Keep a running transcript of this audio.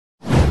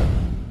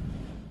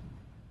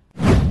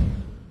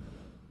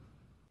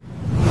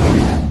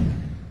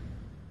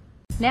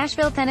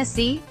Nashville,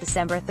 Tennessee,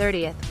 December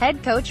 30th.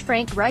 Head coach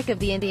Frank Reich of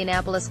the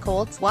Indianapolis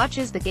Colts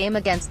watches the game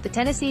against the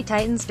Tennessee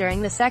Titans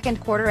during the second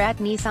quarter at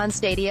Nissan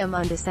Stadium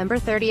on December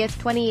 30th,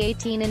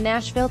 2018 in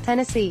Nashville,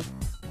 Tennessee.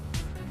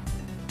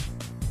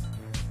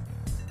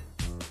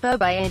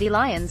 By Andy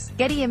Lyons,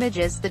 Getty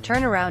Images. The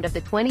turnaround of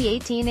the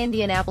 2018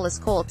 Indianapolis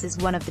Colts is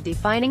one of the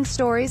defining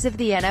stories of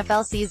the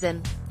NFL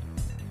season.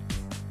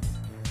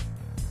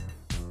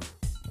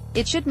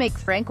 It should make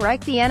Frank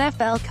Reich the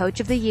NFL Coach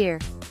of the Year.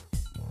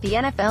 The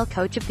NFL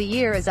Coach of the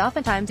Year is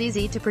oftentimes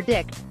easy to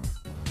predict.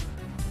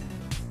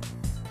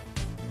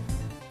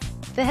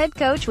 The head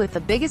coach with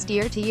the biggest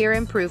year-to-year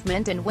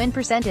improvement and win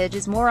percentage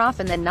is more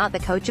often than not the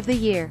Coach of the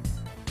Year.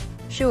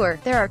 Sure,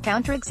 there are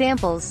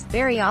counterexamples,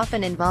 very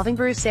often involving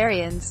Bruce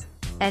Arians.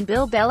 And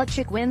Bill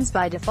Belichick wins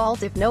by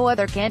default if no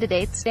other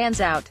candidate stands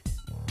out.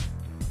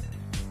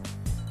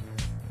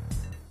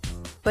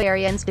 But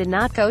Arians did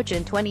not coach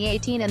in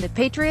 2018 and the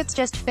Patriots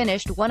just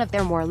finished one of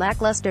their more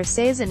lackluster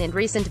seasons in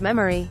recent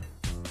memory.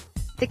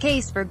 The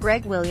case for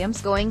Gregg Williams.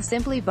 Going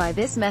simply by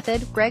this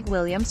method, Gregg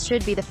Williams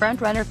should be the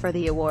front-runner for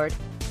the award.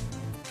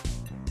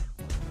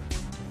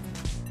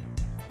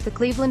 The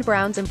Cleveland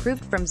Browns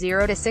improved from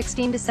 0 to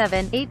 16 to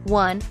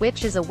 7-8-1,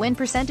 which is a win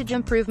percentage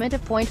improvement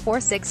of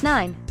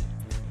 .469.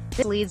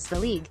 This leads the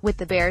league, with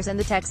the Bears and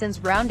the Texans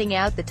rounding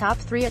out the top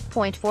three at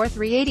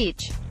 .438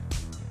 each.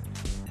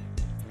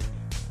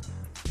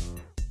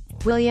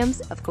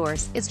 Williams, of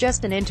course, is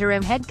just an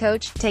interim head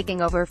coach,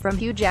 taking over from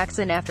Hugh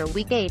Jackson after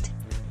Week 8.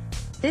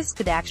 This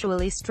could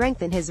actually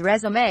strengthen his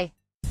resume.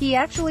 He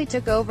actually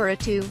took over a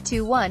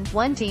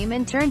 2-2-1-1 team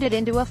and turned it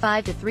into a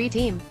 5-3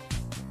 team.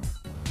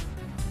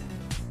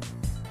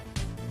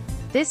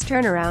 This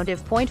turnaround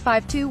of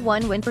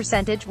 .521 win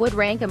percentage would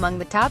rank among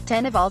the top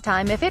 10 of all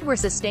time if it were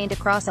sustained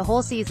across a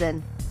whole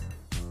season.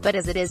 But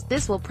as it is,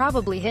 this will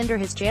probably hinder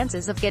his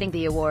chances of getting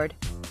the award.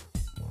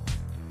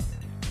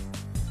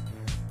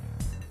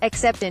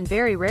 Except in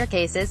very rare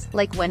cases,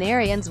 like when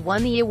Arians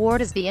won the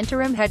award as the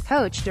interim head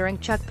coach during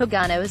Chuck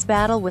Pagano's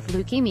battle with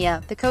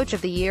leukemia. The Coach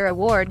of the Year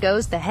award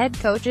goes to head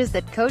coaches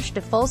that coached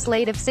a full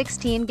slate of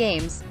 16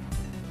 games.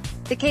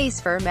 The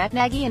case for Matt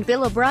Nagy and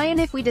Bill O'Brien.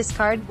 If we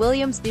discard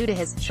Williams due to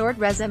his short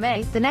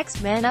resume, the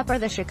next man up are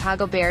the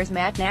Chicago Bears'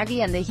 Matt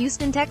Nagy and the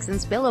Houston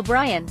Texans' Bill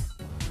O'Brien.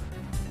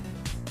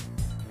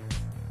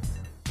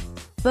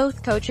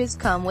 Both coaches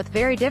come with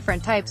very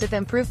different types of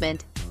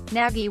improvement.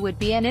 Nagy would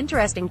be an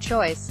interesting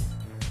choice.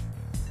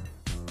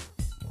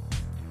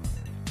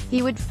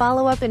 He would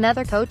follow up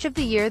another Coach of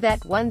the Year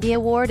that won the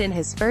award in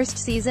his first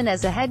season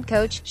as a head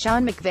coach,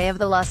 Sean McVay of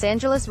the Los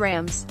Angeles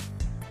Rams.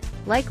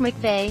 Like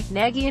McVay,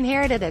 Nagy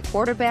inherited a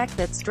quarterback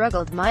that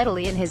struggled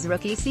mightily in his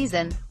rookie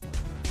season.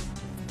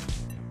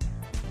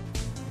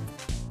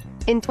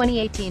 In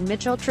 2018,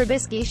 Mitchell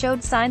Trubisky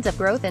showed signs of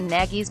growth and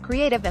Nagy's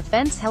creative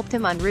offense helped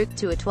him en route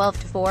to a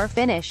 12-4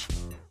 finish.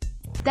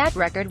 That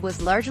record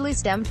was largely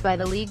stemmed by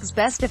the league's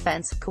best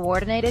defense,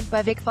 coordinated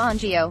by Vic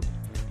Fangio.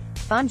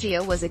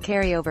 Fangio was a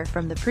carryover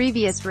from the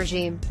previous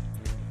regime.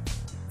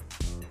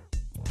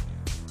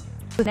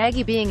 With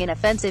Nagy being an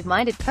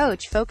offensive-minded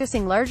coach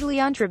focusing largely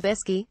on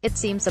Trubisky, it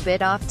seems a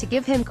bit off to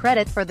give him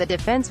credit for the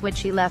defense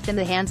which he left in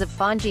the hands of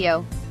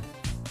Fangio.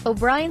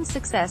 O'Brien's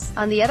success,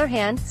 on the other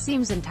hand,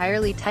 seems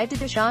entirely tied to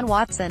Deshaun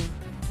Watson.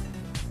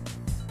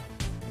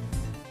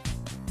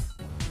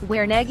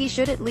 Where Nagy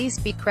should at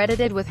least be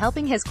credited with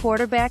helping his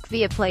quarterback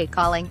via play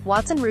calling,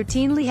 Watson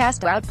routinely has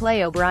to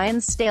outplay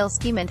O'Brien's stale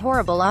scheme and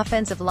horrible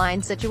offensive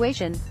line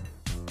situation.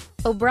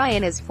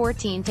 O'Brien is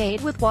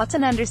 14-8 with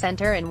Watson under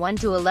center and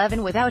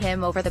 1-11 without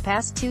him over the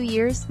past 2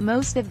 years.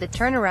 Most of the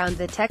turnaround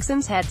the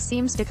Texans had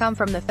seems to come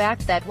from the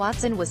fact that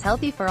Watson was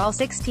healthy for all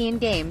 16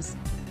 games.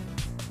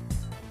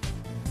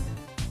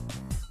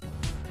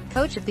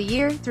 Coach of the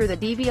Year. Through the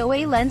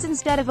DVOA lens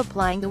instead of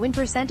applying the win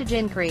percentage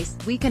increase,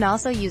 we can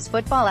also use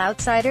Football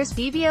Outsiders'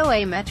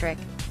 DVOA metric.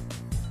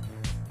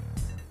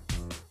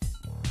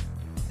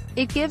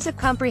 It gives a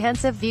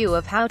comprehensive view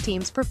of how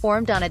teams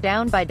performed on a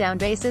down-by-down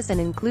basis and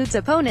includes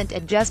opponent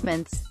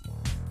adjustments.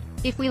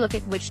 If we look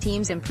at which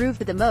teams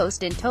improved the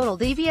most in total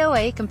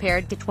DVOA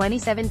compared to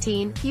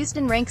 2017,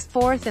 Houston ranks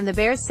 4th and the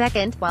Bears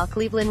 2nd, while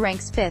Cleveland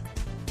ranks 5th.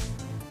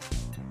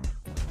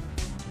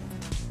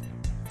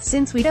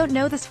 Since we don't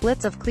know the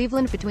splits of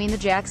Cleveland between the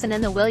Jackson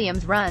and the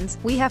Williams runs,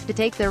 we have to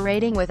take their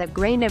rating with a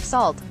grain of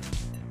salt.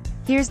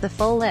 Here's the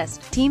full list.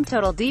 Team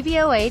total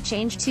DVOA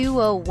change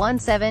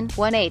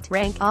 201718,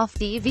 rank off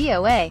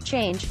DVOA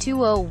change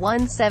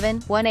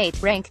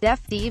 201718, rank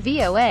def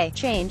DVOA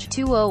change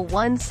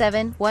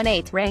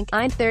 201718, rank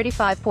IN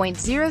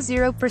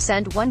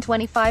 35.00%,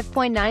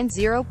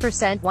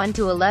 125.90%, 1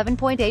 to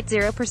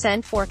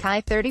 11.80%, 4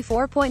 Chi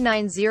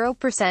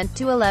 34.90%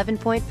 to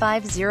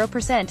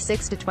 11.50%,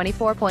 6 to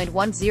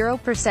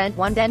 24.10%,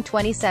 1 Den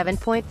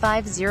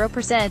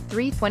 27.50%,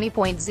 3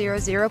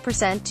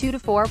 20.00%, 2 to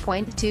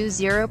 4.20%.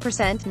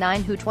 6.0%,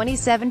 9 who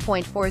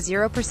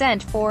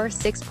 27.40%, 4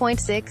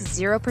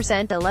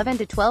 6.60%, 11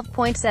 to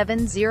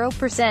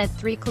 12.70%,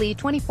 3 Cle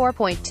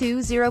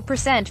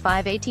 24.20%,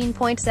 5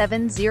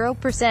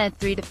 18.70%,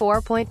 3 to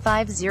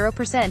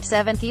 4.50%,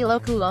 7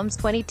 kilocoulombs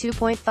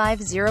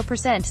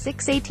 22.50%,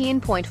 6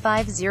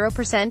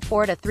 18.50%,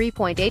 4 to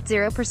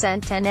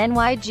 3.80%, 10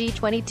 NYG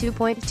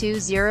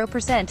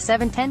 22.20%,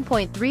 7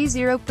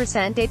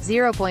 10.30%, 8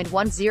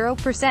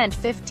 0.10%,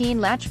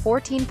 15 Latch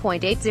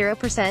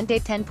 14.80%,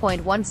 8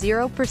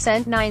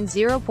 10.10%, 9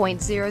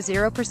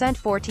 0.00%,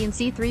 14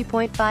 C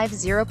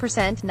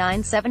 3.50%,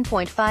 9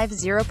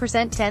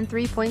 7.50%, 10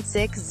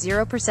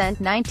 3.60%,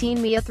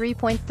 19 Mia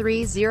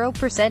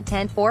 3.30%,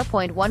 10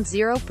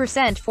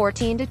 4.10%,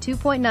 14 to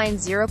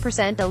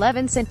 2.90%,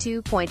 11 Cent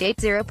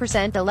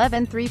 2.80%,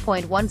 11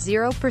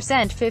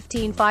 3.10%,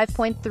 15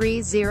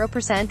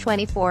 5.30%,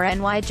 24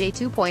 NYJ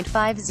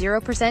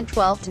 2.50%,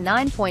 12 to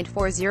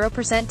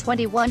 9.40%,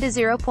 21 to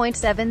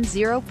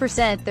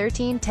 0.70%,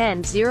 13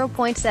 10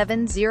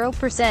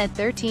 0.70%,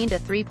 13 to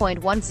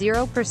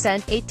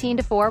 3.10%, 18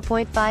 to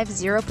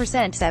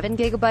 4.50%, 7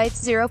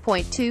 gigabytes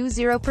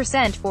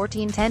 0.20%,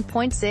 14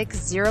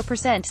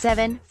 10.60%,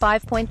 7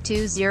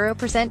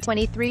 5.20%,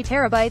 23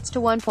 terabytes to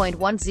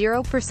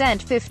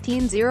 1.10%,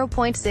 15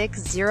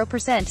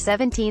 0.60%,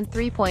 17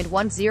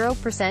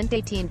 3.10%,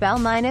 18 BAL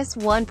minus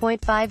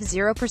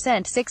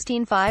 1.50%,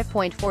 16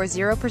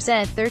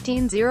 5.40%,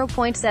 13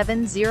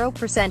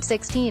 0.70%,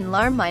 16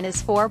 LARM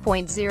minus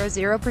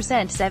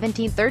 4.00%,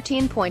 17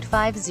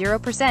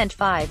 13.50%,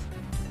 5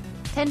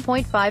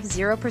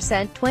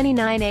 10.50%,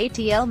 29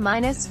 ATL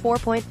minus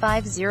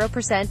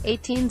 4.50%,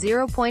 18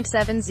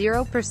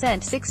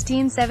 0.70%,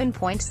 16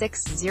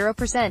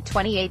 7.60%,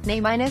 28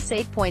 NA minus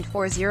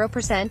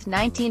 8.40%,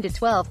 19 to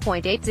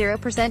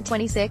 12.80%,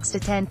 26 to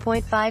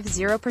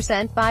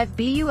 10.50%, 5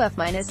 BUF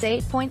minus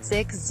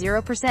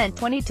 8.60%,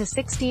 20 to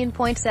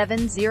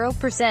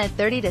 16.70%,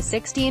 30 to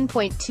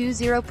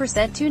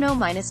 16.20%, 2 NO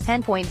minus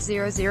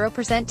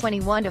 10.00%,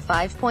 21 to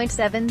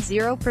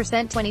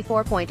 5.70%,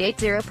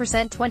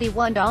 24.80%,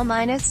 21 DAL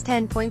minus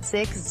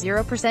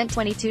 10.60%,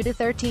 22 to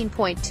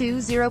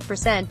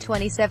 13.20%,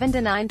 27 to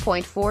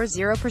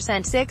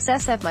 9.40%, 6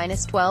 SF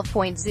minus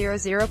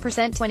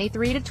 12.00%,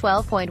 23 to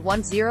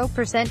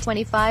 12.10%,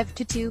 25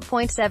 to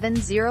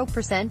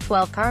 2.70%,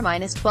 12 CAR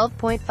minus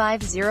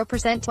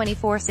 12.50%,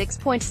 24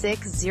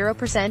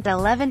 6.60%,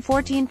 11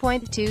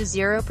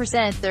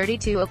 14.20%,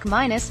 32 OK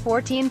minus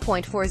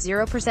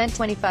 14.40%,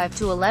 25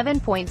 to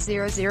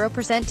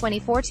 11.00%,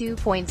 24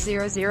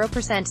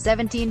 2.00%,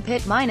 17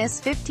 PIT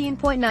minus 15.90%,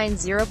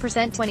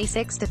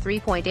 26 to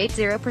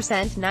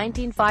 3.80%,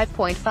 19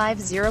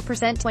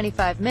 5.50%,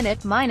 25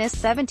 minute minus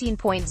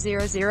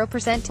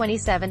 17.00%,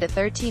 27 to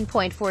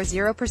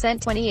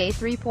 13.40%, 28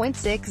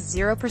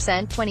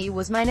 3.60%, 20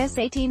 was minus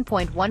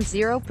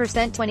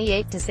 18.10%,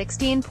 28 to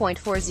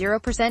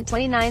 16.40%,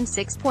 29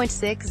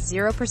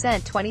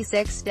 6.60%,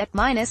 26 DEC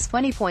minus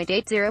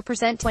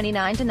 20.80%,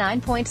 29 to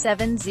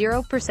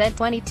 9.70%,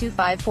 22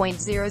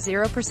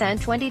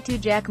 5.00%, 22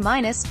 Jack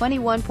minus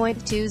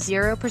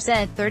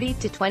 21.20%, 30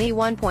 to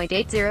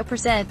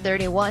 21.80%,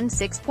 31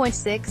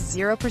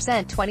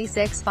 6.60%,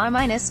 26 Phi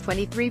minus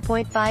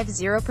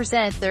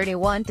 23.50%,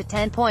 31 to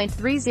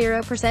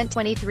 10.30%,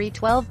 23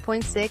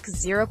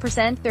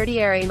 12.60%, 30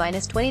 Airy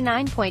minus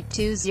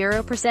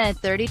 29.20%,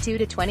 32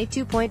 to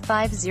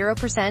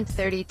 22.50%,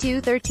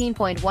 32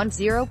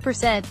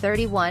 13.10%,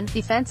 31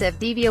 Defensive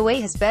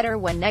DVOA is better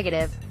when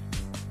negative.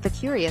 The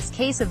curious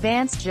case of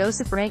Vance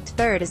Joseph, ranked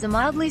third, is a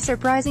mildly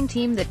surprising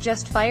team that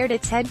just fired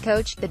its head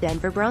coach, the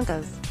Denver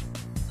Broncos.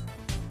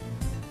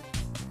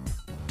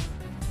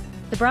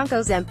 The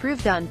Broncos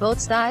improved on both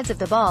sides of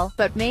the ball,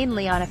 but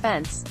mainly on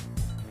offense.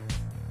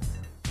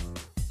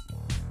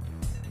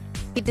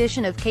 The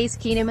addition of Case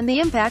Keenum and the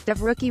impact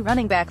of rookie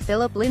running back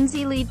Philip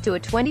Lindsay lead to a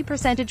 20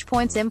 percentage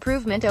points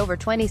improvement over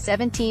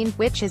 2017,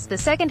 which is the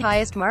second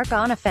highest mark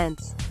on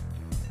offense.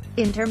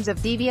 In terms of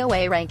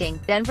DVOA ranking,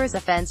 Denver's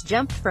offense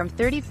jumped from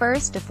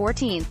 31st to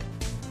 14th.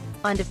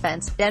 On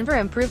defense, Denver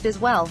improved as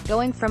well,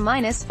 going from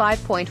minus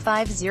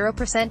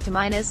 5.50% to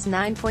minus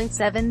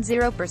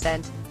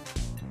 9.70%.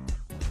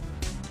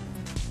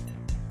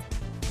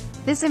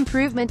 This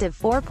improvement of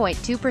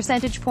 4.2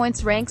 percentage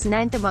points ranks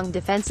 9th among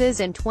defenses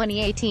in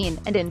 2018,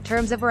 and in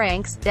terms of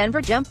ranks,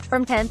 Denver jumped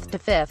from 10th to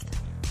 5th.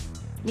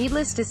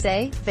 Needless to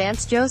say,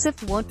 Vance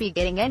Joseph won't be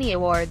getting any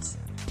awards.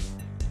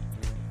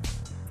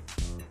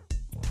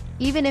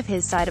 Even if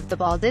his side of the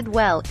ball did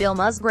well, Bill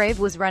Musgrave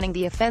was running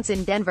the offense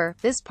in Denver.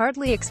 This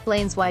partly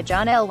explains why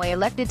John Elway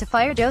elected to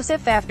fire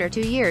Joseph after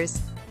 2 years.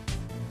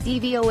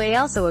 DVOA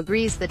also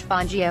agrees that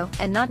Fangio,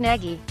 and not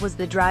Nagy, was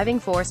the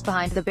driving force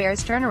behind the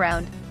Bears'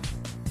 turnaround.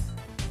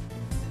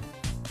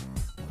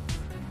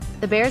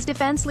 The Bears'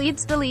 defense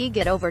leads the league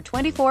at over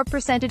 24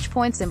 percentage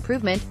points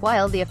improvement,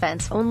 while the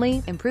offense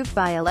only improved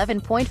by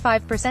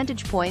 11.5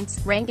 percentage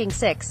points, ranking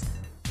 6th.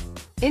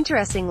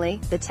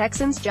 Interestingly, the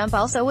Texans' jump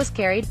also was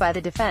carried by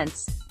the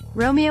defense.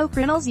 Romeo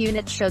Crennel's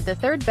unit showed the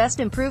third-best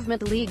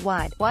improvement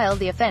league-wide, while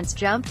the offense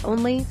jumped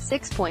only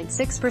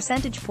 6.6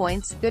 percentage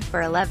points, good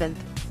for 11th.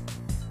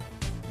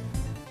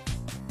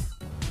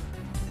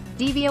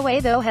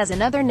 DVOA though has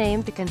another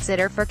name to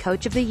consider for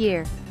Coach of the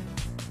Year.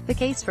 The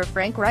case for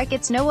Frank Reich,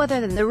 it's no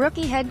other than the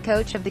rookie head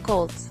coach of the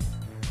Colts.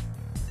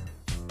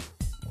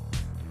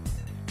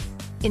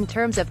 In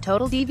terms of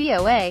total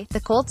DVOA, the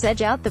Colts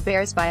edge out the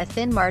Bears by a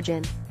thin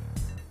margin.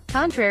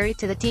 Contrary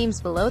to the teams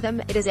below them,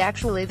 it is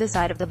actually the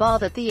side of the ball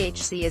that the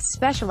HC is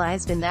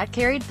specialized in that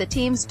carried the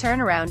team's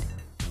turnaround.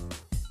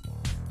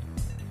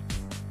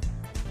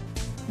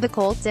 The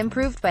Colts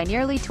improved by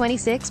nearly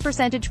 26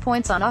 percentage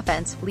points on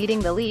offense, leading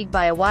the league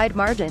by a wide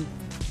margin.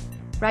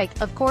 Reich,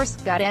 of course,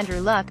 got Andrew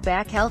Luck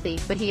back healthy,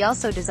 but he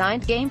also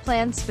designed game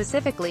plans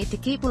specifically to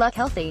keep Luck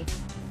healthy.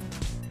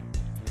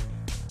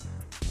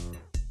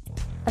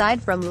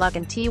 Aside from Luck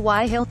and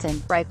T.Y.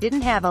 Hilton, Reich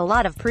didn't have a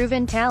lot of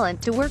proven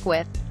talent to work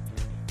with.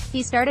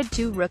 He started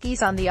 2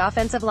 rookies on the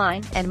offensive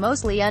line, and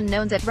mostly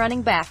unknowns at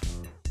running back.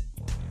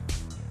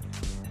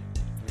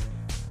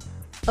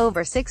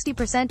 Over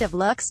 60% of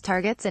Luck's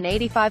targets and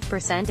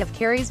 85% of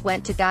carries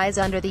went to guys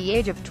under the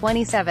age of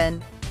 27.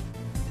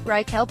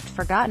 Reich helped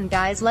forgotten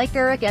guys like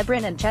Eric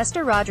Ebron and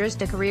Chester Rogers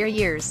to career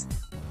years.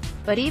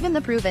 But even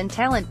the proven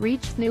talent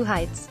reached new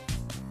heights.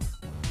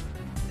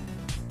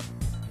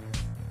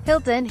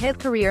 Hilton hit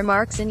career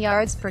marks in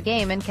yards per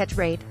game and catch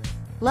rate.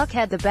 Luck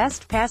had the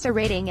best passer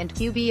rating and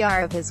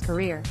QBR of his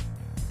career.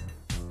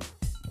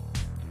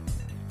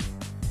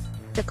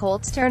 The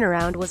Colts'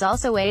 turnaround was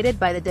also aided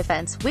by the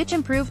defense, which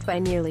improved by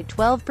nearly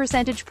 12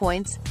 percentage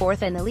points,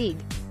 4th in the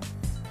league.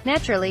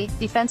 Naturally,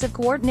 defensive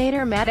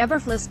coordinator Matt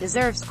Eberflus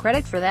deserves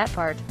credit for that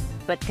part.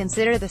 But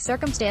consider the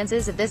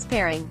circumstances of this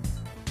pairing.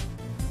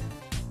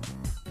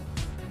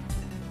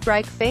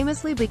 Reich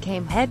famously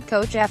became head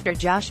coach after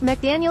Josh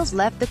McDaniels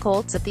left the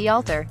Colts at the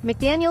altar.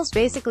 McDaniels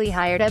basically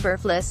hired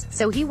Eberflus,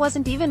 so he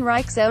wasn't even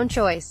Reich's own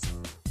choice.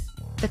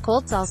 The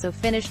Colts also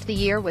finished the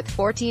year with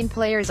 14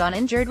 players on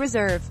injured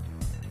reserve.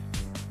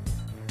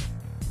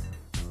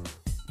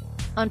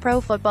 On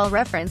Pro Football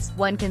Reference,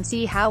 one can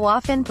see how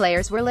often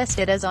players were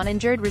listed as on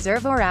injured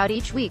reserve or out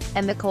each week,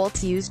 and the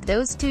Colts used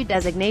those 2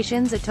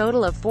 designations a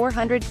total of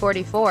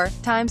 444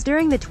 times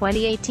during the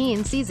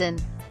 2018 season.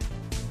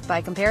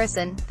 By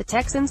comparison, the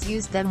Texans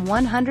used them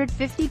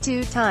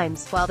 152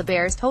 times, while the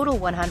Bears total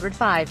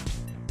 105.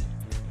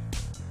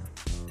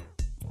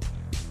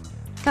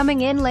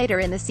 Coming in later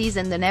in the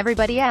season than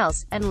everybody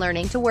else, and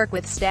learning to work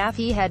with staff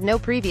he had no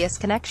previous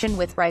connection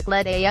with, Reich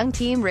led a young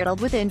team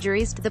riddled with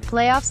injuries to the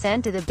playoffs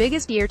and to the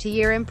biggest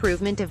year-to-year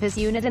improvement of his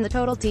unit in the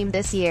total team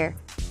this year.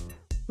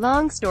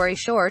 Long story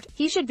short,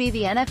 he should be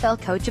the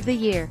NFL Coach of the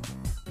Year.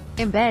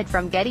 Embed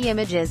from Getty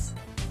Images.